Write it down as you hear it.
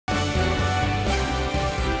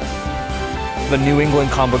the New England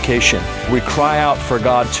Congregation, we cry out for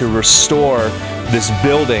God to restore this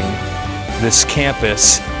building, this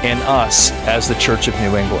campus, and us as the Church of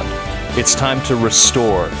New England. It's time to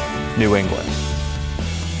restore New England.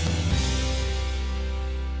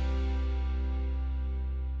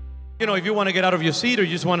 You know, if you want to get out of your seat or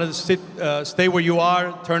you just want to stay where you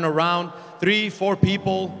are, turn around, 3, 4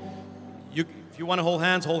 people. If you want to hold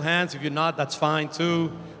hands, hold hands. If you're not, that's fine too.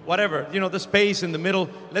 Whatever, you know, the space in the middle.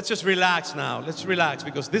 Let's just relax now. Let's relax,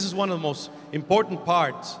 because this is one of the most important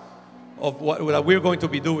parts of what we're going to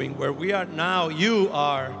be doing, where we are now. You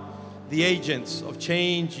are the agents of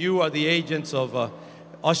change. You are the agents of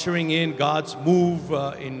ushering in God's move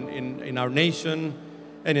in our nation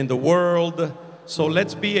and in the world. So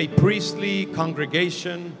let's be a priestly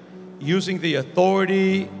congregation using the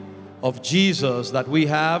authority of Jesus that we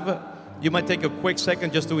have. You might take a quick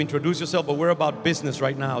second just to introduce yourself, but we're about business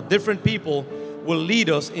right now. Different people will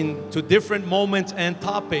lead us into different moments and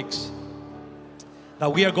topics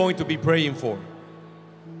that we are going to be praying for.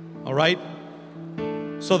 All right?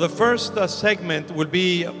 So the first segment will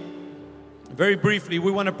be, very briefly,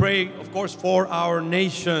 we want to pray, of course, for our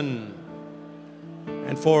nation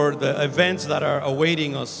and for the events that are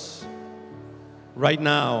awaiting us right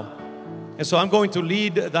now. And so I'm going to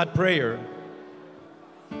lead that prayer.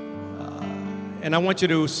 And I want you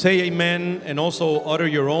to say amen and also utter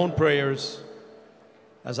your own prayers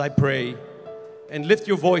as I pray. And lift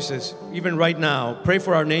your voices even right now. Pray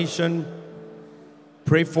for our nation.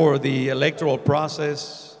 Pray for the electoral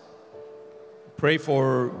process. Pray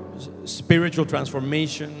for spiritual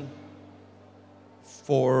transformation.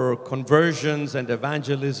 For conversions and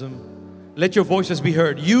evangelism. Let your voices be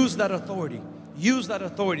heard. Use that authority. Use that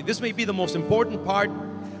authority. This may be the most important part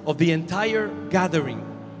of the entire gathering.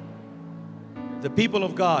 The people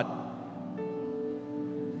of God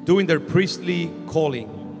doing their priestly calling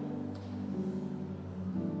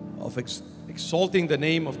of exalting the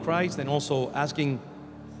name of Christ, and also asking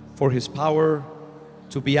for His power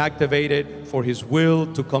to be activated, for His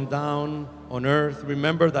will to come down on earth.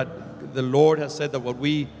 Remember that the Lord has said that what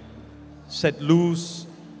we set loose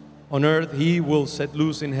on earth, He will set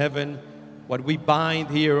loose in heaven. What we bind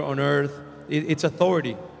here on earth, it's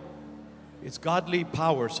authority. It's godly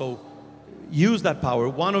power. So use that power.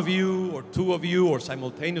 One of you or 2 of you or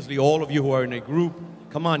simultaneously all of you who are in a group,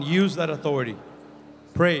 come on, use that authority.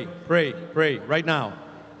 Pray, pray, pray right now.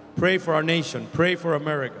 Pray for our nation. Pray for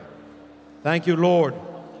America. Thank you, Lord.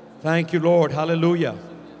 Thank you, Lord. Hallelujah.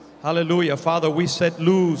 Hallelujah. Father, we set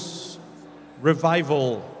loose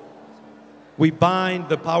revival. We bind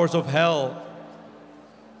the powers of hell.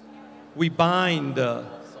 We bind the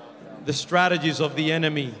strategies of the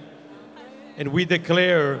enemy. And we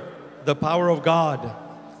declare the power of God,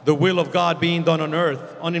 the will of God being done on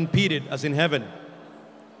earth, unimpeded as in heaven.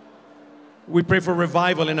 We pray for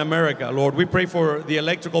revival in America, Lord. We pray for the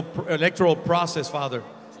electoral process, Father.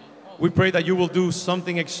 We pray that you will do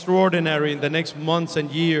something extraordinary in the next months and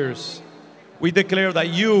years. We declare that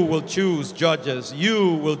you will choose judges.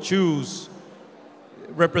 You will choose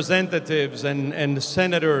representatives and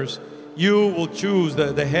senators. You will choose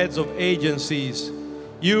the heads of agencies.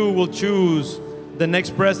 You will choose the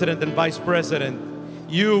next president and vice president.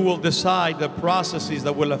 You will decide the processes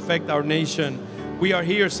that will affect our nation. We are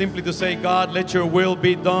here simply to say, God, let your will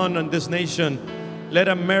be done on this nation. Let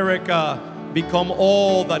America become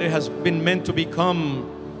all that it has been meant to become.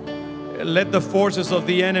 Let the forces of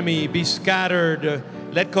the enemy be scattered.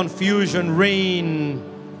 Let confusion reign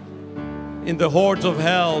in the hordes of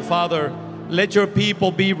hell, Father. Let your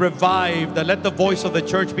people be revived. Let the voice of the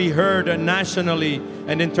church be heard nationally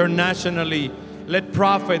and internationally. Let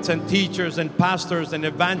prophets and teachers and pastors and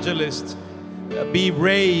evangelists be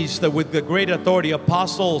raised with the great authority.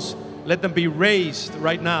 Apostles, let them be raised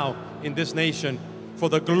right now in this nation for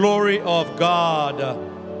the glory of God.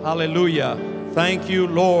 Hallelujah. Thank you,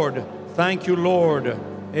 Lord. Thank you, Lord.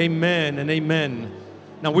 Amen and amen.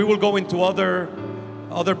 Now we will go into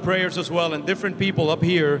other prayers as well, and different people up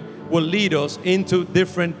here will lead us into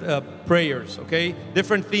different prayers, okay?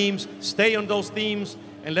 Different themes. Stay on those themes,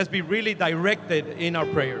 and let's be really directed in our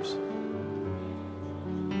prayers.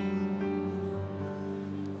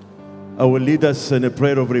 I will lead us in a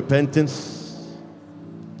prayer of repentance.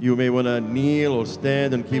 You may want to kneel or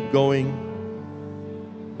stand and keep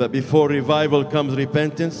going. But before revival comes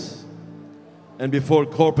repentance, and before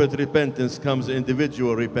corporate repentance comes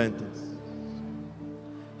individual repentance.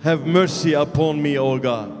 Have mercy upon me, O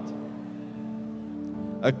God,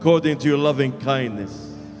 according to your loving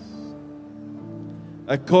kindness.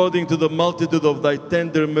 According to the multitude of thy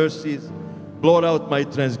tender mercies, blot out my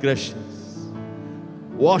transgressions.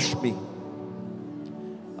 Wash me.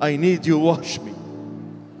 I need you, wash me.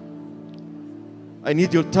 I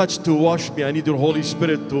need your touch to wash me. I need your Holy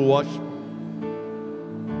Spirit to wash me.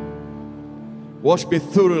 Wash me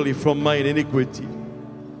thoroughly from my iniquity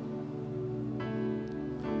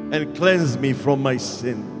and cleanse me from my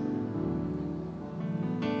sin.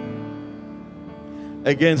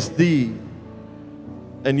 Against thee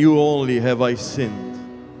and you only have I sinned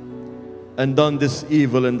and done this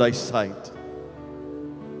evil in thy sight.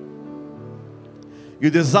 You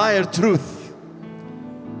desire truth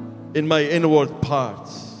in my inward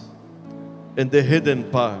parts, in the hidden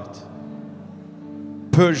part.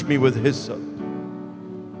 Purge me with hyssop.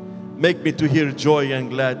 Make me to hear joy and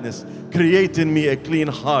gladness. Create in me a clean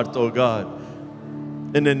heart, O God.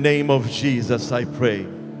 In the name of Jesus I pray.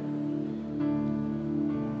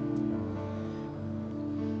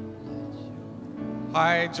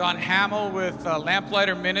 Hi, John Hamill with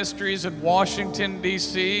Lamplighter Ministries in Washington,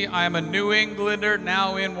 D.C. I am a New Englander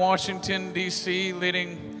now in Washington, D.C.,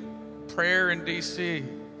 leading prayer in D.C.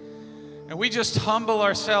 And we just humble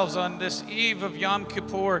ourselves on this eve of Yom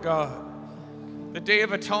Kippur, God, the Day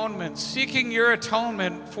of Atonement, seeking your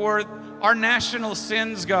atonement for our national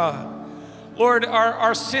sins, God. Lord,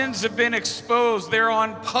 our sins have been exposed. They're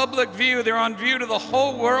on public view. They're on view to the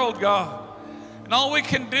whole world, God. And all we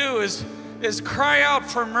can do is cry out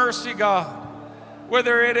for mercy, God.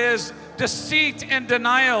 Whether it is deceit and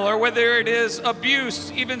denial, or whether it is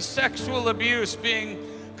abuse, even sexual abuse being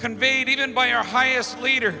conveyed even by our highest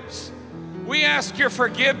leaders. We ask your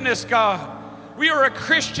forgiveness, God. We are a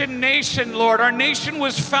Christian nation, Lord. Our nation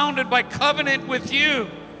was founded by covenant with you.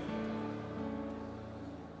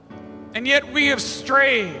 And yet we have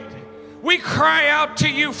strayed. We cry out to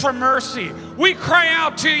you for mercy. We cry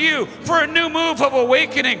out to you for a new move of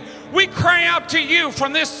awakening. We cry out to you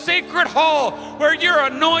from this sacred hall where your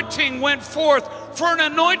anointing went forth, for an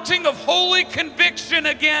anointing of holy conviction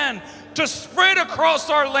again to spread across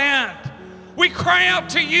our land. We cry out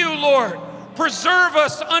to you, Lord. Preserve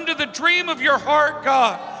us under the dream of your heart,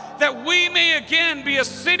 God, that we may again be a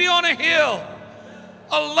city on a hill,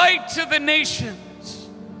 a light to the nations.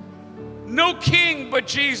 No king but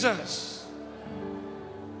Jesus.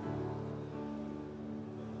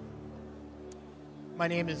 My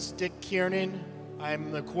name is Dick Kiernan.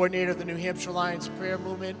 I'm the coordinator of the New Hampshire Alliance Prayer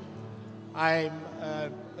Movement. I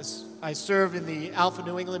serve in the Alpha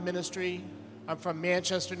New England ministry. I'm from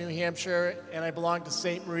Manchester, New Hampshire, and I belong to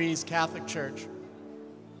St. Marie's Catholic Church.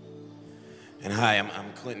 And hi,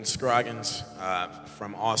 I'm Clinton Scroggins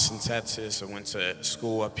from Austin, Texas. I went to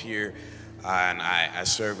school up here, and I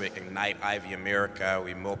serve at Ignite Ivy America.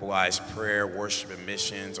 We mobilize prayer, worship, and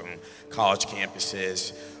missions on college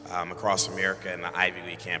campuses across America and the Ivy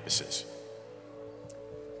League campuses.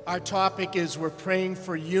 Our topic is we're praying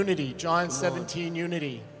for unity, John 17,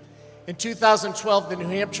 unity. In 2012, the New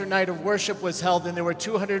Hampshire Night of Worship was held, and there were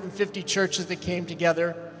 250 churches that came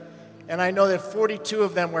together. And I know that 42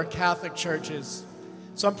 of them were Catholic churches.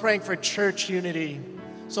 So I'm praying for church unity.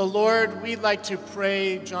 So Lord, we'd like to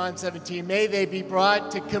pray, John 17, may they be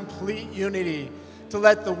brought to complete unity, to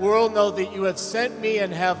let the world know that you have sent me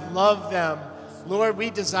and have loved them. Lord, we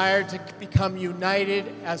desire to become united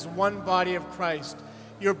as one body of Christ.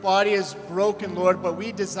 Your body is broken, Lord, but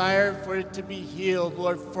we desire for it to be healed,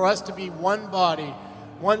 Lord, for us to be one body,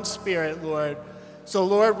 one spirit, Lord. So,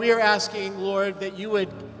 Lord, we are asking, Lord, that you would,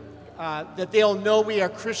 that they'll know we are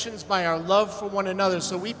Christians by our love for one another.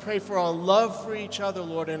 So we pray for a love for each other,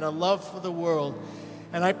 Lord, and a love for the world.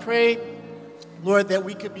 And I pray, Lord, that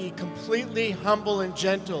we could be completely humble and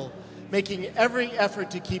gentle, making every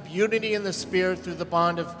effort to keep unity in the Spirit through the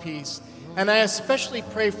bond of peace. And I especially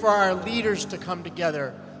pray for our leaders to come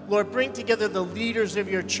together. Lord, bring together the leaders of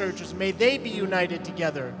your churches. May they be united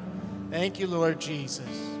together. Thank you, Lord Jesus.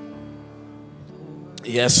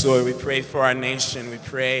 Yes, Lord, we pray for our nation. We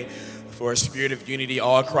pray for a spirit of unity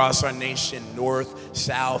all across our nation, north,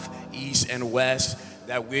 south, east, and west,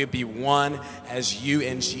 that we'll be one as you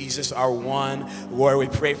and Jesus are one. Lord, we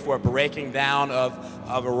pray for a breaking down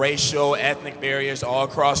of racial, ethnic barriers all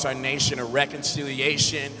across our nation, a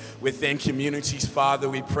reconciliation within communities. Father,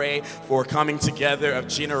 we pray for coming together of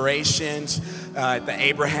generations, the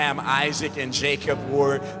Abraham, Isaac, and Jacob,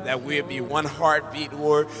 Lord, that we'll be one heartbeat,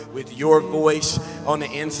 Lord, with your voice on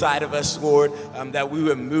the inside of us, Lord, that we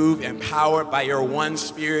would move empowered by your one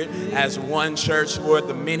spirit as one church, Lord,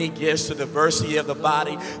 the many gifts, the diversity of the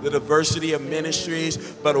body, the diversity of ministries,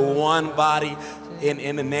 but one body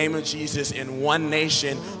in the name of Jesus, in one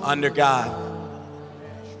nation under God.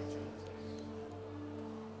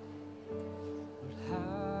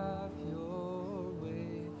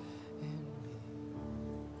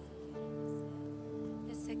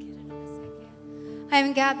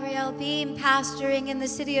 I'm Gabrielle Beam, pastoring in the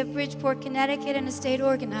city of Bridgeport, Connecticut, and a state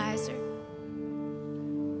organizer.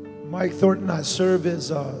 Mike Thornton, I serve as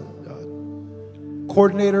a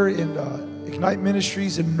coordinator in Ignite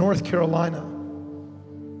Ministries in North Carolina.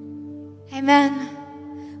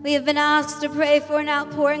 Amen. We have been asked to pray for an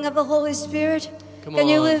outpouring of the Holy Spirit. Can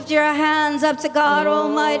you lift your hands up to God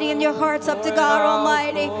Almighty and your hearts up to God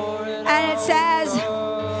Almighty? And it says,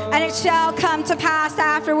 and it shall come to pass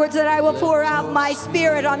afterwards that I will pour out my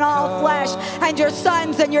Spirit on all flesh, and your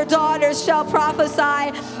sons and your daughters shall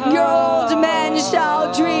prophesy. Your old men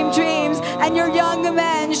shall dream dreams, and your young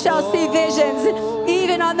men shall see visions.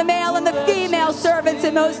 Even on the male and the female servants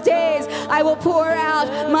in those days, I will pour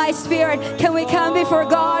out my Spirit. Can we come before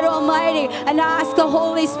God Almighty and ask the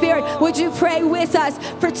Holy Spirit, would you pray with us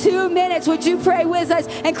for 2 minutes? Would you pray with us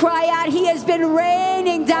and cry out? He has been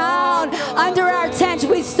raining down under our tent.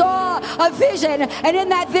 We saw a vision, and in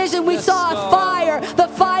that vision we saw a fire, the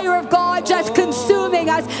fire of God just consuming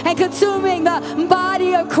us and consuming the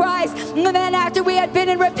body of Christ. And then after we had been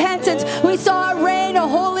in repentance, we saw a rain, a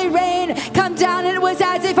holy rain come down, and it was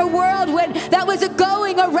as if a whirlwind that was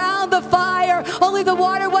going around the fire, only the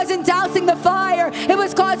water wasn't dousing the fire. It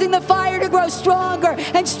was causing the fire to grow stronger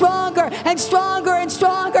and stronger and stronger and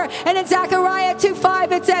stronger. And in Zechariah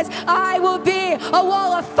 2:5 it says, I will be a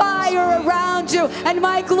wall of fire around you, and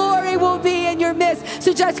my glory will be in your midst.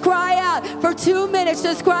 So just cry out for 2 minutes.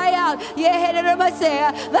 Just cry out.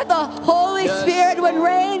 Let the Holy Spirit would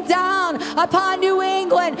rain down upon New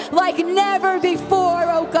England like never before,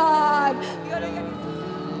 oh God.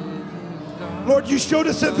 Lord, you showed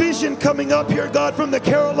us a vision coming up here, God, from the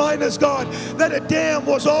Carolinas, God, that a dam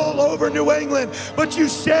was all over New England. But you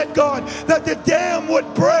said, God, that the dam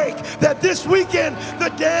would break, that this weekend the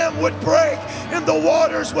dam would break and the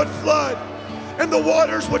waters would flood and the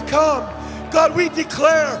waters would come. God, we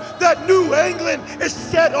declare that New England is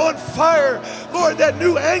set on fire. Lord, that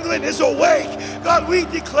New England is awake. God, we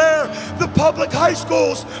declare the public high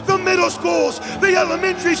schools, the middle schools, the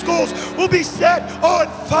elementary schools will be set on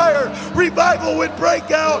fire. Revival would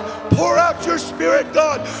break out. Pour out your Spirit,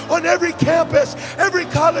 God, on every campus, every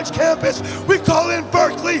college campus. We call in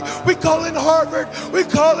Berkeley, we call in Harvard, we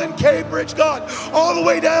call in Cambridge, God, all the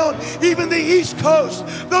way down, even the East Coast,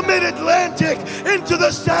 the Mid-Atlantic, into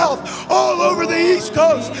the South, all over the East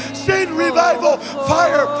Coast. Send revival,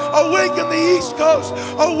 fire, awaken the East Coast,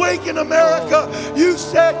 awaken America. You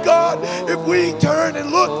said, God, if we turn and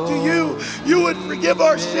look to you, you would forgive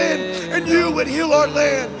our sin and you would heal our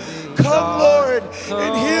land. Come, Lord,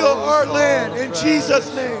 and heal our land in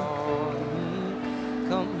Jesus' name.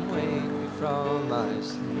 Come wake me from my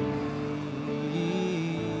sleep.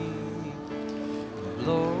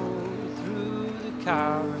 Blow through the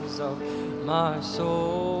caverns of my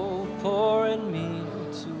soul, pouring me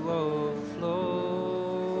to overflow.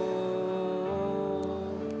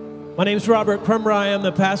 My name is Robert Crumry. I'm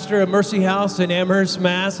the pastor of Mercy House in Amherst,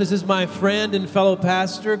 Mass. This is my friend and fellow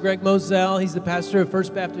pastor, Greg Moselle. He's the pastor of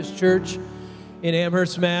First Baptist Church in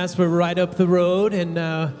Amherst, Mass. We're right up the road, and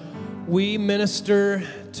we minister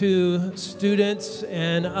to students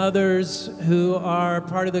and others who are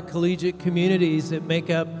part of the collegiate communities that make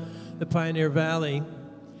up the Pioneer Valley.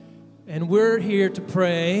 And we're here to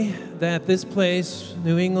pray that this place,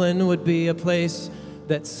 New England, would be a place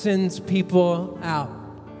that sends people out.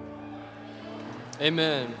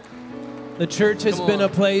 Amen. The church has been a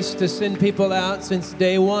place to send people out since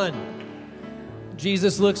day one.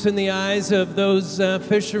 Jesus looks in the eyes of those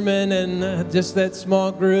fishermen and just that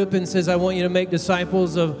small group and says, I want you to make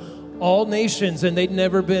disciples of all nations. And they'd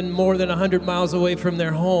never been more than 100 miles away from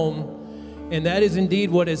their home. And that is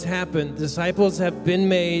indeed what has happened. Disciples have been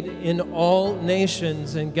made in all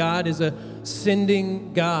nations, and God is a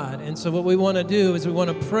sending God. And so what we want to do is we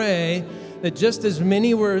want to pray that just as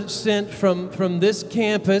many were sent from this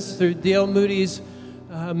campus through Dale Moody's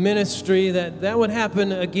ministry, that would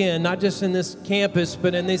happen again, not just in this campus,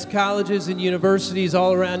 but in these colleges and universities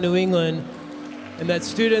all around New England, and that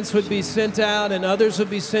students would be sent out and others would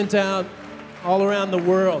be sent out all around the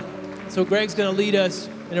world. So Greg's going to lead us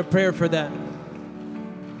in a prayer for that.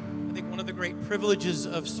 I think one of the great privileges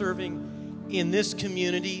of serving in this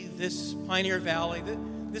community, this Pioneer Valley,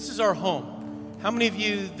 this is our home. How many of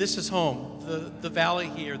you, this is home, the valley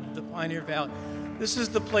here, the Pioneer Valley? This is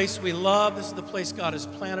the place we love. This is the place God has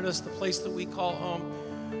planted us, the place that we call home.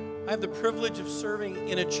 I have the privilege of serving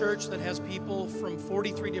in a church that has people from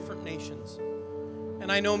 43 different nations.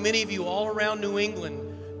 And I know many of you all around New England,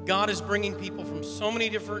 God is bringing people from so many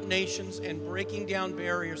different nations and breaking down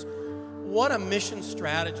barriers. What a mission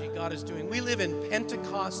strategy God is doing. We live in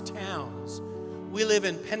Pentecost towns. We live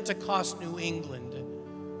in Pentecost, New England.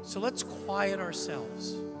 So let's quiet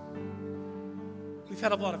ourselves. We've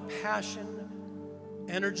had a lot of passion,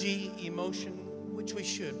 energy, emotion, which we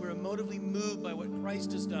should. We're emotively moved by what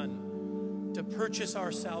Christ has done to purchase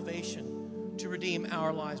our salvation, to redeem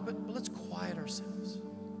our lives. But let's quiet ourselves.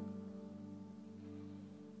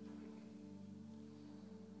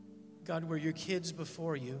 God, we're your kids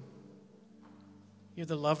before you. You're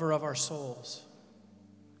the lover of our souls.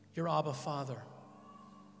 You're Abba Father.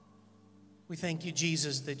 We thank you,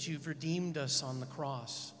 Jesus, that you've redeemed us on the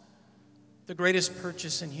cross. The greatest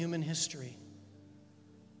purchase in human history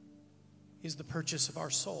is the purchase of our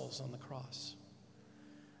souls on the cross.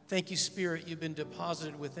 Thank you, Spirit, you've been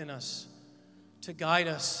deposited within us to guide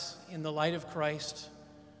us in the light of Christ,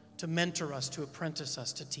 to mentor us, to apprentice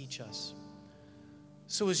us, to teach us.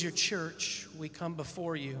 So as your church, we come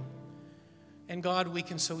before you. And God, we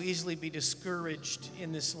can so easily be discouraged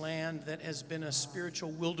in this land that has been a spiritual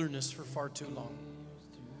wilderness for far too long.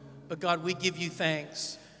 But God, we give you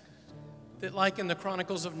thanks that like in the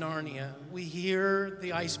Chronicles of Narnia, we hear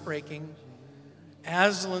the ice breaking.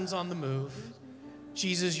 Aslan's on the move.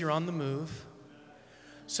 Jesus, you're on the move.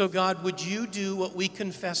 So God, would you do what we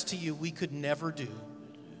confess to you we could never do?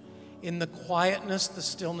 In the quietness, the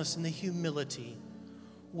stillness, and the humility,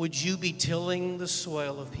 would you be tilling the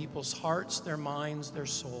soil of people's hearts, their minds, their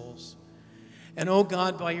souls? And oh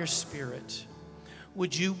God, by your Spirit,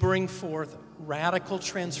 would you bring forth radical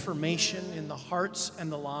transformation in the hearts and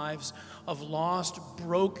the lives of lost,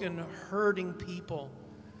 broken, hurting people?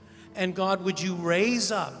 And God, would you raise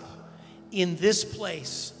up in this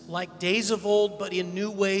place, like days of old, but in new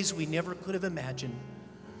ways we never could have imagined?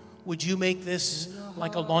 Would you make this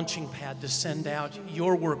like a launching pad to send out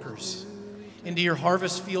your workers into your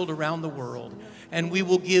harvest field around the world? And we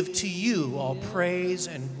will give to you all praise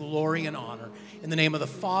and glory and honor. In the name of the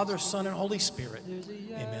Father, Son, and Holy Spirit.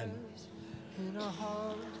 Amen. In our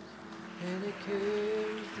heart, and it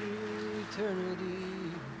carries through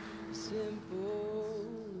eternity, simple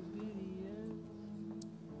obedience.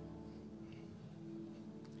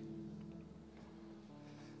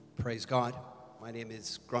 Praise God. My name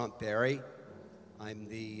is Grant Berry. I'm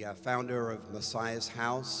the founder of Messiah's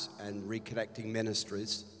House and Reconnecting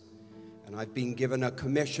Ministries. And I've been given a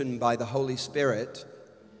commission by the Holy Spirit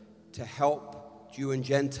to help Jew and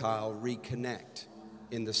Gentile reconnect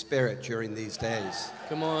in the Spirit during these days.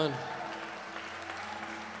 Come on.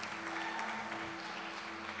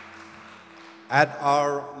 At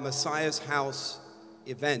our Messiah's House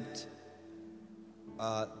event,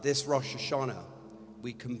 this Rosh Hashanah,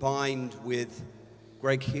 we combined with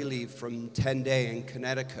Greg Healy from 10 Day in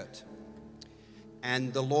Connecticut.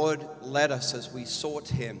 And the Lord led us as we sought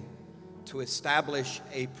him to establish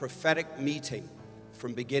a prophetic meeting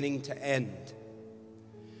from beginning to end,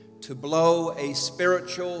 to blow a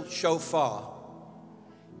spiritual shofar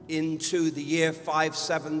into the year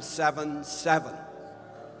 5777.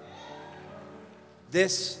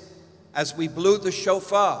 This, as we blew the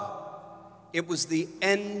shofar, it was the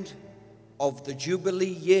end of the Jubilee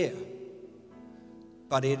year,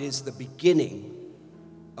 but it is the beginning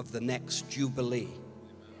of the next Jubilee.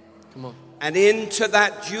 Come on. And into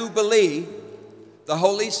that Jubilee, the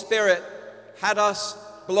Holy Spirit had us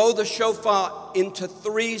blow the shofar into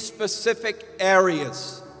 3 specific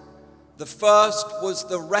areas. The first was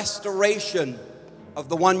the restoration of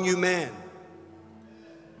the one new man.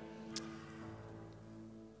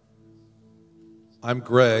 I'm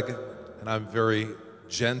Greg, and I'm very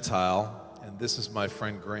Gentile, and this is my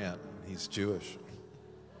friend Grant. He's Jewish.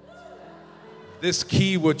 This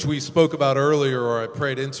key, which we spoke about earlier, or I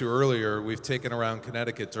prayed into earlier, we've taken around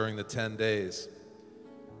Connecticut during the 10 days.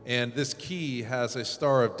 And this key has a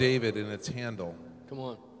Star of David in its handle. Come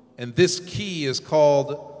on. And this key is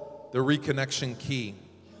called the reconnection key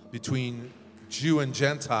between Jew and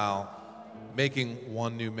Gentile, making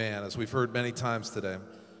one new man, as we've heard many times today.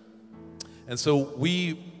 And so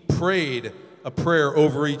we prayed a prayer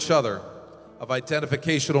over each other of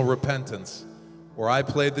identificational repentance, where I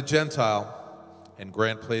played the Gentile and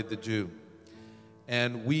Grant played the Jew.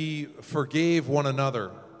 And we forgave one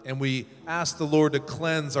another, and we asked the Lord to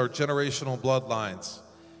cleanse our generational bloodlines.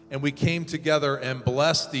 And we came together and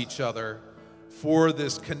blessed each other for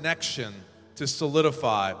this connection to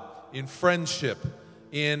solidify in friendship,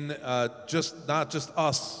 in not just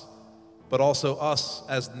us, but also us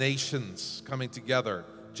as nations coming together,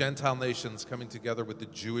 Gentile nations coming together with the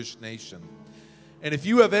Jewish nation. And if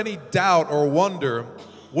you have any doubt or wonder,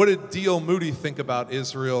 what did D.L. Moody think about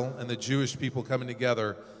Israel and the Jewish people coming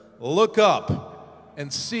together? Look up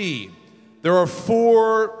and see. There are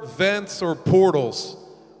 4 vents or portals,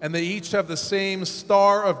 and they each have the same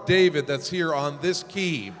Star of David that's here on this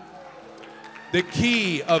key. the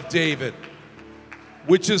key of David,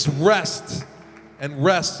 which is rest, and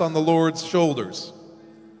rests on the Lord's shoulders.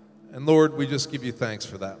 And Lord, we just give you thanks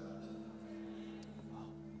for that.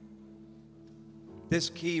 This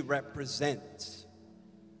key represents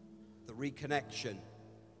the reconnection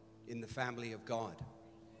in the family of God.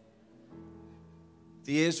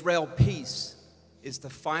 The Israel peace is the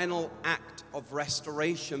final act of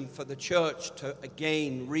restoration for the church to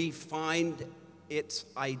again re-find its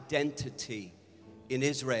identity in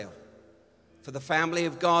Israel, for the family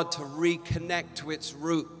of God to reconnect to its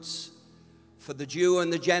roots, for the Jew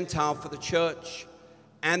and the Gentile, for the church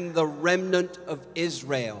and the remnant of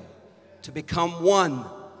Israel to become one,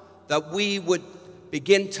 that we would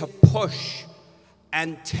begin to push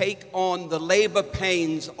and take on the labor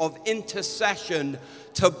pains of intercession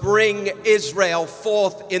to bring Israel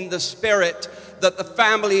forth in the Spirit, that the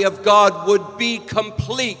family of God would be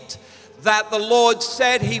complete, that the Lord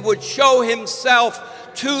said he would show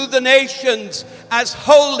himself to the nations as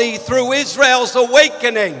holy through Israel's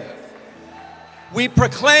awakening. We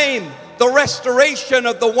proclaim the restoration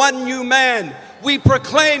of the one new man. We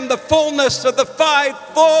proclaim the fullness of the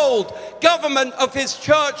fivefold government of his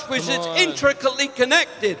church, which is intricately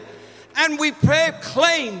connected. And we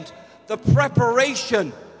proclaimed the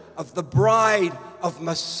preparation of the bride of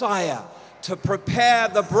Messiah, to prepare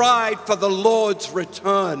the bride for the Lord's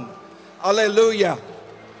return. Hallelujah.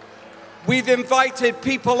 We've invited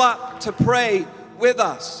people up to pray with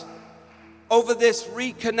us over this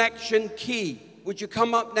reconnection key. Would you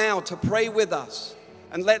come up now to pray with us?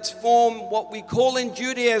 And let's form what we call in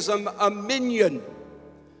Judaism a minyan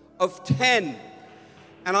of 10.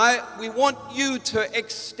 And we want you to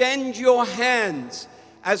extend your hands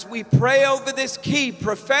as we pray over this key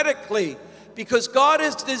prophetically, because God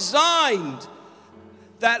has designed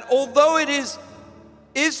that although it is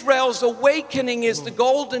Israel's awakening is the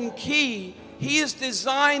golden key, he has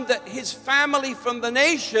designed that his family from the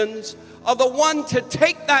nations are the one to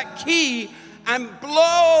take that key and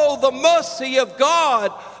blow the mercy of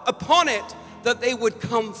God upon it, that they would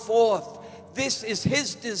come forth. This is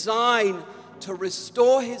his design to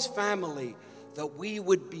restore his family, that we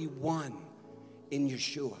would be one in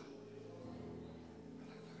Yeshua.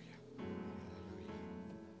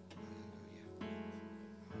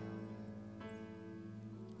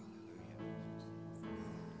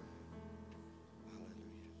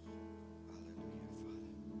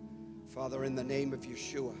 Father, in the name of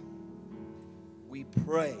Yeshua, we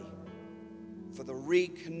pray for the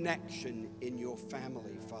reconnection in your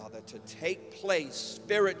family, Father, to take place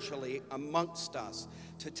spiritually amongst us,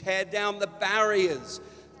 to tear down the barriers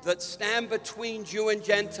that stand between Jew and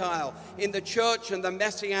Gentile in the church and the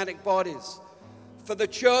messianic bodies, for the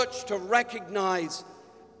church to recognize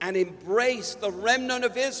and embrace the remnant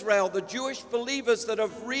of Israel, the Jewish believers that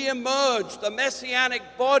have re-emerged, the messianic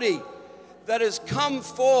body that has come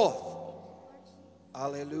forth.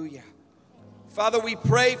 Hallelujah. Father, we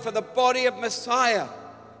pray for the body of Messiah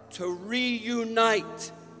to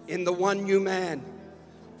reunite in the one new man,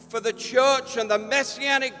 for the church and the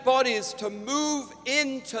messianic bodies to move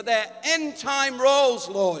into their end-time roles,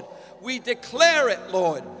 Lord. We declare it,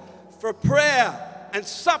 Lord, for prayer and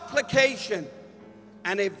supplication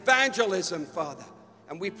and evangelism, Father.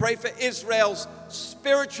 And we pray for Israel's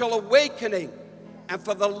spiritual awakening and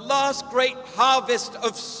for the last great harvest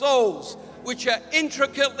of souls, which are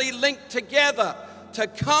intricately linked together to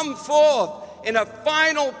come forth in a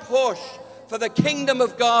final push for the kingdom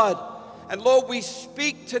of God. And Lord, we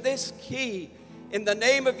speak to this key in the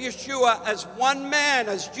name of Yeshua as one man,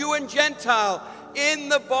 as Jew and Gentile, in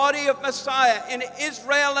the body of Messiah, in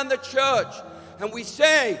Israel and the church. And we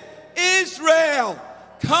say, Israel,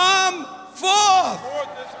 come forth!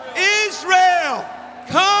 Israel,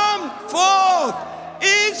 come forth!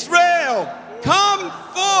 Israel, come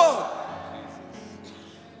forth!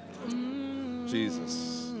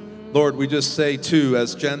 Jesus. Lord, we just say too,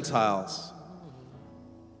 as Gentiles,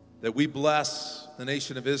 that we bless the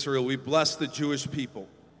nation of Israel. We bless the Jewish people.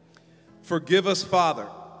 Forgive us, Father,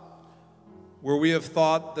 where we have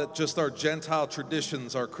thought that just our Gentile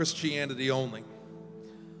traditions are Christianity only.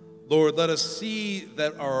 Lord, let us see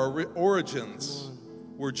that our origins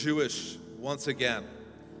were Jewish once again.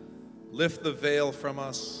 Lift the veil from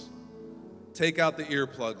us. Take out the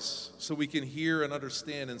earplugs so we can hear and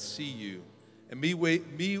understand and see you. And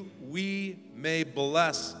we may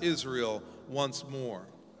bless Israel once more.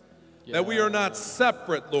 Yeah. That we are not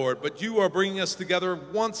separate, Lord, but you are bringing us together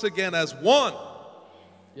once again as one.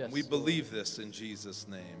 Yes. We believe this in Jesus'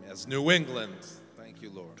 name. As New England, thank you,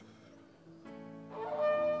 Lord.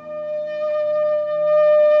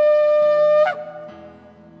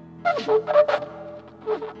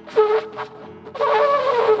 We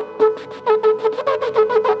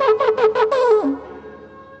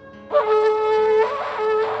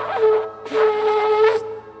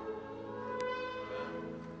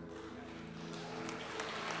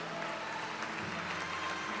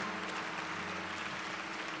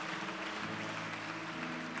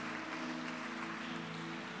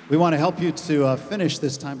want to help you to finish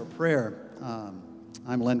this time of prayer.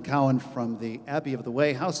 I'm Len Cowan from the Abbey of the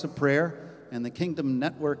Way House of Prayer and the Kingdom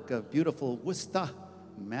Network of beautiful Worcester,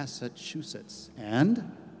 Massachusetts.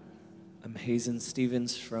 And I'm Hazen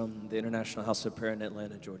Stevens from the International House of Prayer in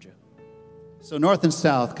Atlanta, Georgia. So North and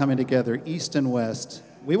South coming together, East and West.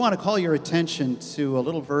 We want to call your attention to a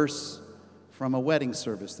little verse from a wedding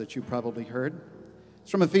service that you probably heard.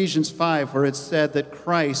 It's from Ephesians 5, where it said that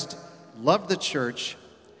Christ loved the church,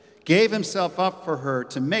 gave himself up for her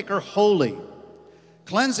to make her holy,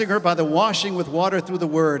 cleansing her by the washing with water through the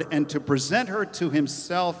word, and to present her to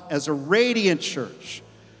himself as a radiant church,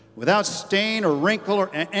 without stain or wrinkle or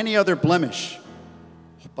any other blemish,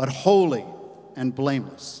 but holy and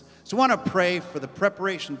blameless. So I want to pray for the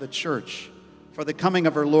preparation of the church, for the coming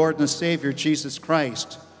of our Lord and Savior, Jesus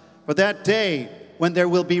Christ, for that day when there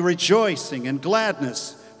will be rejoicing and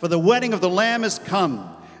gladness, for the wedding of the Lamb is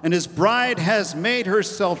come, and his bride has made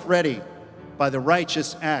herself ready by the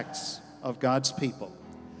righteous acts of God's people.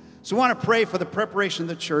 So I want to pray for the preparation of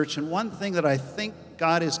the church, and one thing that I think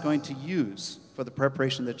God is going to use for the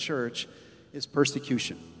preparation of the church is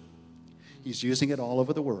persecution. He's using it all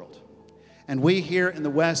over the world. And we here in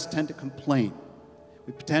the West tend to complain.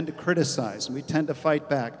 We tend to criticize, and we tend to fight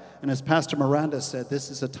back. And as Pastor Miranda said,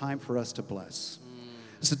 this is a time for us to bless.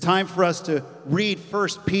 It's a time for us to read 1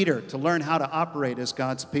 Peter to learn how to operate as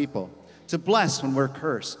God's people, to bless when we're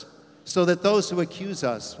cursed, so that those who accuse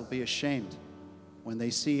us will be ashamed when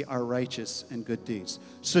they see our righteous and good deeds.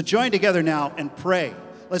 So join together now and pray.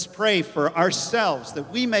 Let's pray for ourselves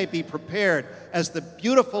that we may be prepared as the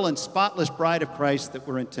beautiful and spotless bride of Christ that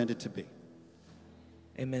we're intended to be.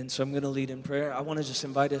 Amen. So I'm going to lead in prayer. I want to just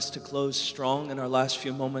invite us to close strong in our last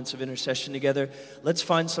few moments of intercession together. Let's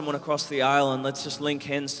find someone across the aisle and let's just link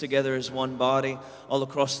hands together as one body all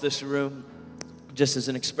across this room, just as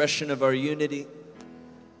an expression of our unity.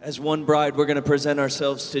 As one bride, we're going to present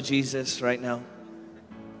ourselves to Jesus right now.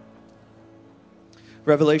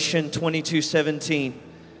 Revelation 22:17.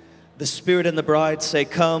 The Spirit and the bride say,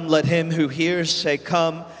 "Come." Let him who hears say,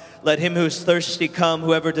 "Come." Let him who is thirsty come.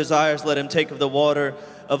 Whoever desires, let him take of the water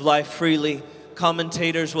of life freely.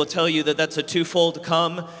 Commentators will tell you that that's a twofold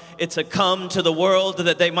come. It's a come to the world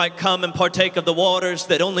that they might come and partake of the waters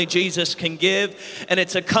that only Jesus can give. And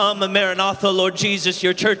it's a come, Maranatha, Lord Jesus,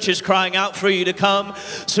 your church is crying out for you to come.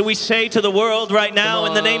 So we say to the world right now,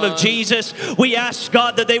 in the name of Jesus, we ask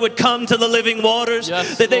God that they would come to the living waters,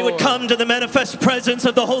 that they would come to the manifest presence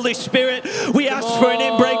of the Holy Spirit. We ask for an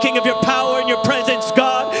inbreaking of your power and your presence,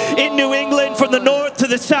 God, in New England, from the north to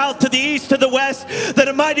the south, to the east, to the west, that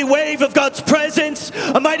a mighty wave of God's presence,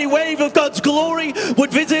 a mighty wave of God's glory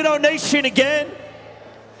would visit our nation again.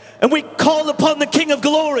 And we call upon the King of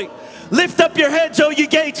glory. Lift up your heads, O ye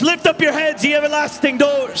gates. Lift up your heads, ye everlasting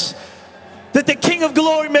doors, that the King of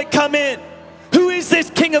glory may come in. Who is this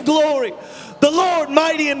King of glory? The Lord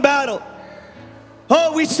mighty in battle.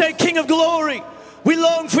 Oh, we say, King of glory, we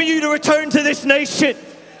long for you to return to this nation.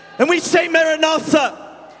 And we say,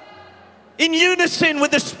 Maranatha, in unison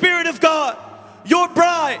with the Spirit of God, your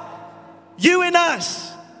bride, you in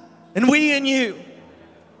us, and we in you.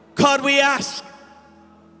 God, we ask,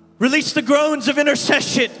 release the groans of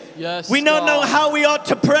intercession. Yes, we don't know how we ought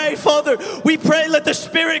to pray, Father. We pray, let the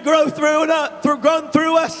Spirit grow through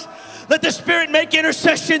us. Let the Spirit make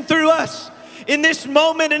intercession through us in this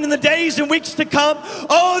moment and in the days and weeks to come.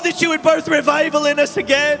 Oh, that you would birth revival in us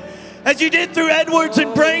again, as you did through Edwards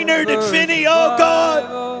and Brainerd and Finney. Oh,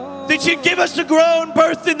 God, that you'd give us a groan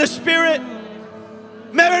birth in the Spirit.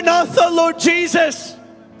 Maranatha, Lord Jesus.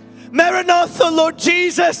 Maranatha, Lord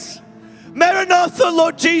Jesus. Maranatha,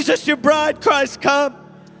 Lord Jesus, your bride cries, come.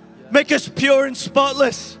 Make us pure and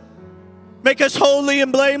spotless. Make us holy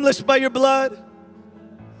and blameless by your blood.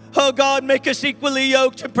 Oh God, make us equally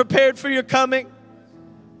yoked and prepared for your coming.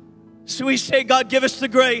 So we say, God, give us the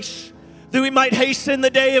grace that we might hasten the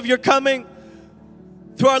day of your coming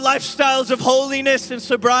through our lifestyles of holiness and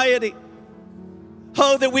sobriety.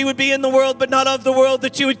 Oh, that we would be in the world but not of the world,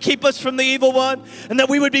 that you would keep us from the evil one, and that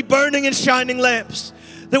we would be burning and shining lamps,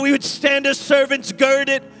 that we would stand as servants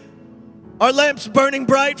girded, our lamps burning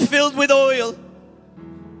bright, filled with oil,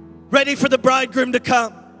 ready for the bridegroom to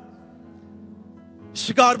come.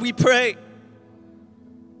 So God, we pray,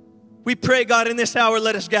 God, in this hour,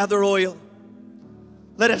 let us gather oil.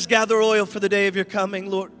 Let us gather oil for the day of your coming,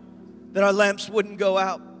 Lord, that our lamps wouldn't go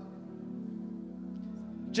out.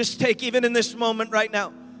 Just take, even in this moment right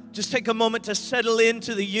now, just take a moment to settle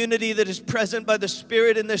into the unity that is present by the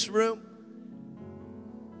Spirit in this room.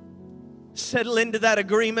 Settle into that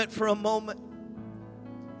agreement for a moment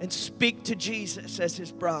and speak to Jesus as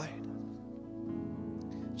his bride.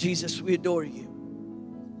 Jesus, we adore you.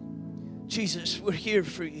 Jesus, we're here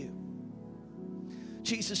for you.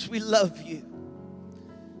 Jesus, we love you.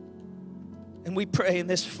 And we pray in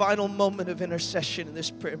this final moment of intercession in this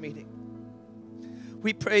prayer meeting,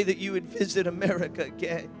 we pray that you would visit America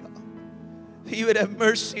again, God. That you would have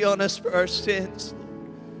mercy on us for our sins,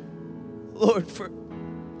 Lord, for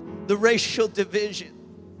the racial division,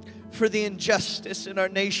 for the injustice in our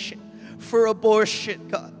nation, for abortion,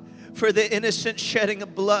 God, for the innocent shedding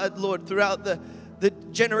of blood, Lord, throughout the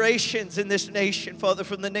generations in this nation, Father,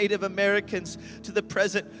 from the Native Americans to the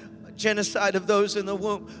present genocide of those in the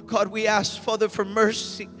womb. God, we ask, Father, for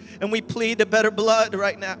mercy, and we plead a better blood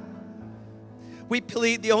right now. We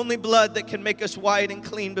plead the only blood that can make us white and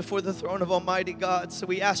clean before the throne of Almighty God. So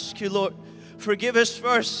we ask you, Lord, forgive us for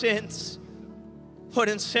our sins, Lord,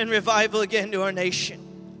 and send revival again to our nation.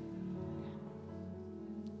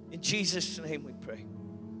 In Jesus' name we pray.